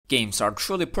Games are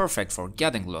truly perfect for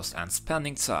getting lost and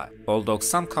spending time, although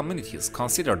some communities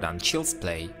consider them child's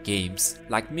play, games,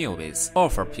 like movies,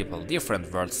 offer people different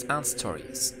worlds and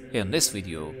stories. In this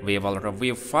video, we will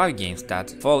review 5 games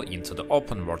that fall into the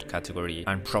open world category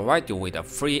and provide you with a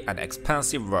free and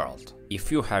expansive world.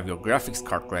 If you have your graphics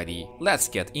card ready, let's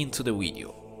get into the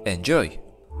video. Enjoy!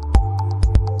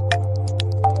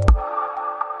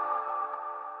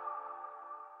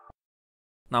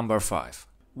 Number 5.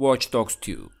 Watch Dogs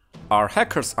 2. Are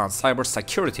hackers and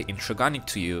cybersecurity intriguing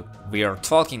to you? We are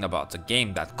talking about a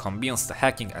game that combines the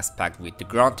hacking aspect with the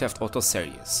Grand Theft Auto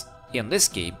series. In this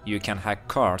game, you can hack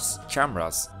cars,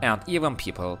 cameras, and even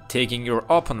people, taking your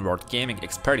open-world gaming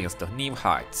experience to new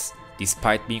heights.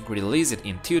 Despite being released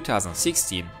in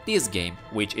 2016, this game,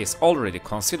 which is already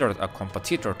considered a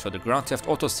competitor to the Grand Theft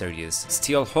Auto series,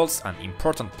 still holds an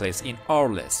important place in our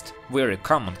list. We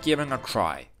recommend giving a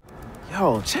try.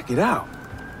 Yo, check it out.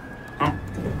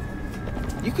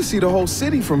 You can see the whole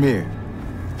city from here.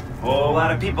 Whole lot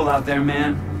of people out there,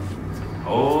 man.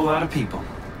 Whole lot of people.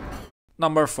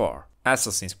 Number 4.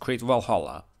 Assassin's Creed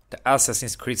Valhalla. The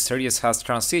Assassin's Creed series has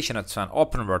transitioned to an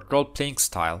open-world role-playing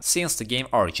style since the game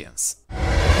origins.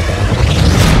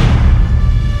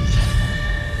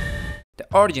 The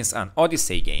Origins and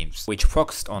Odyssey games, which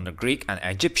focused on the Greek and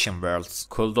Egyptian worlds,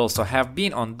 could also have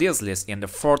been on this list in the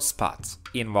 4th spot.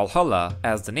 In Valhalla,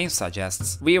 as the name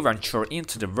suggests, we venture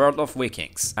into the world of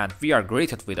Vikings, and we are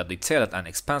greeted with a detailed and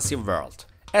expansive world.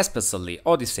 Especially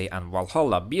Odyssey and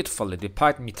Valhalla beautifully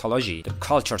depict mythology, the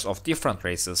cultures of different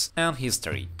races, and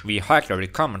history. We highly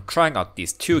recommend trying out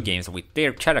these 2 games with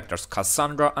their characters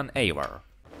Cassandra and Eivor.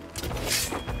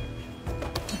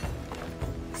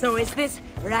 So is this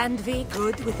Randvi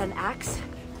good with an axe?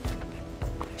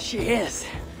 She is.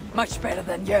 Much better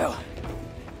than you.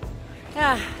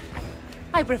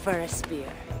 I prefer a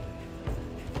spear.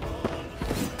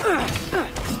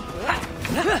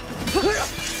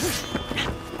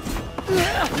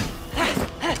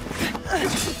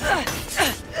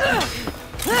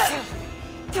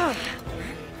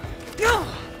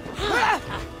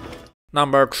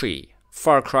 Number 3.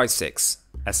 Far Cry 6.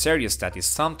 A series that is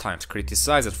sometimes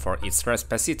criticized for its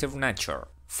repetitive nature.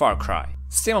 Far Cry.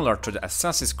 Similar to the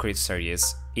Assassin's Creed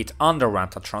series, it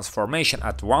underwent a transformation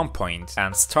at one point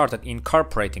and started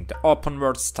incorporating the open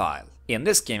world style. In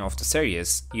this game of the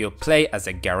series, you play as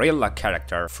a guerrilla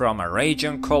character from a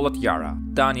region called Yara,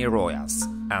 Dani Royas,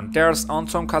 and there's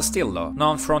Anton Castillo,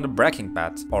 known from the Breaking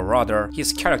Bad, or rather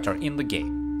his character in the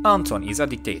game. Anton is a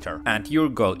dictator, and your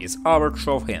goal is to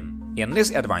overthrow him. In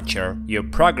this adventure, you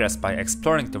progress by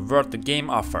exploring the world the game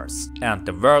offers, and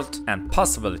the world and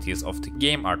possibilities of the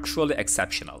game are truly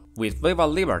exceptional. With Viva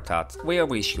Libertad, we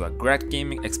wish you a great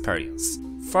gaming experience.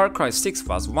 Far Cry 6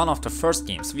 was one of the first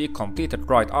games we completed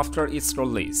right after its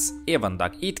release, even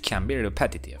though it can be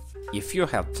repetitive. If you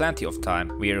have plenty of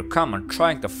time, we recommend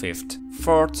trying the 5th,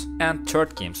 4th and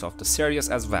 3rd games of the series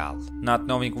as well. Not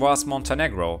knowing Vas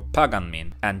Montenegro,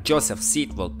 Paganmin and Joseph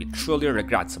Seed will be truly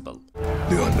regrettable.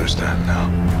 You understand now?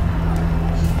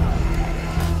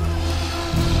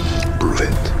 Prove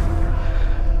it.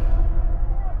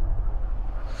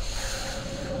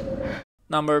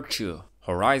 Number 2.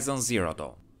 Horizon Zero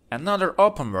Dawn. Another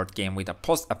open-world game with a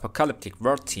post-apocalyptic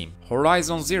world theme,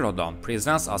 Horizon Zero Dawn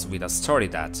presents us with a story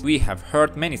that we have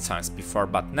heard many times before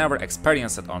but never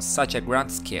experienced it on such a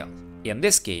grand scale. In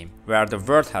this game, where the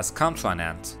world has come to an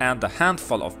end and a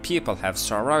handful of people have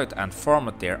survived and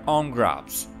formed their own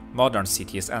groups, modern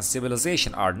cities and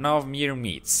civilization are now mere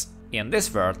myths. In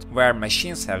this world, where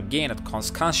machines have gained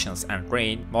conscience and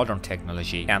reign, modern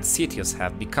technology and cities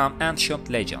have become ancient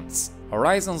legends.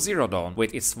 Horizon Zero Dawn,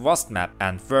 with its vast map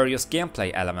and various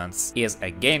gameplay elements, is a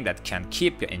game that can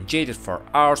keep you engaged for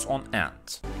hours on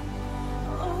end.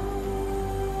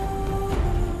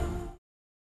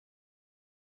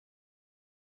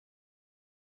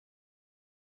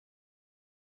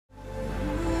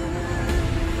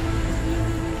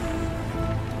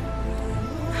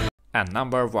 And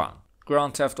number 1.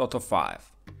 Grand Theft Auto 5.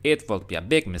 It would be a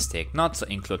big mistake not to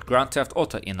include Grand Theft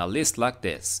Auto in a list like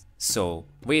this, so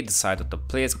we decided to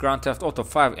place Grand Theft Auto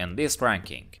 5 in this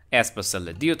ranking,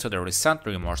 especially due to the recent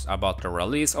rumors about the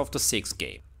release of the 6th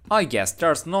game. I guess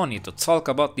there's no need to talk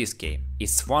about this game.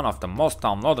 It's one of the most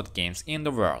downloaded games in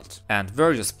the world, and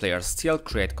various players still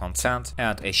create content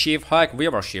and achieve high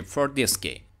viewership for this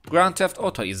game. Grand Theft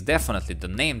Auto is definitely the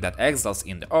name that excels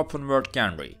in the open world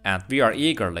genre, and we are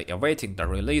eagerly awaiting the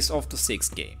release of the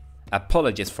 6th game.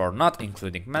 Apologies for not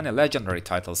including many legendary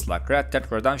titles like Red Dead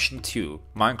Redemption 2,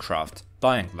 Minecraft,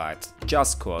 Dying Light,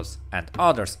 Just Cause, and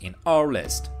others in our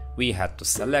list. We had to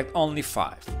select only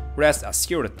 5. Rest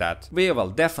assured that we will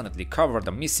definitely cover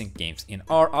the missing games in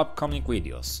our upcoming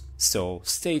videos, so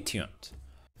stay tuned.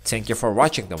 Thank you for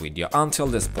watching the video until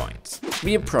this point.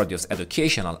 We produce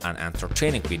educational and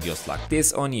entertaining videos like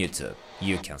this on YouTube.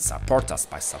 You can support us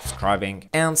by subscribing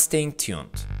and staying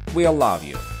tuned. We love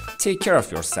you. Take care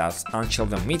of yourselves until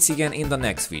we meet again in the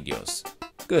next videos.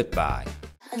 Goodbye.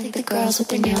 I think the girls with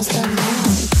their nails done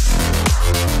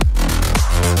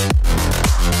now.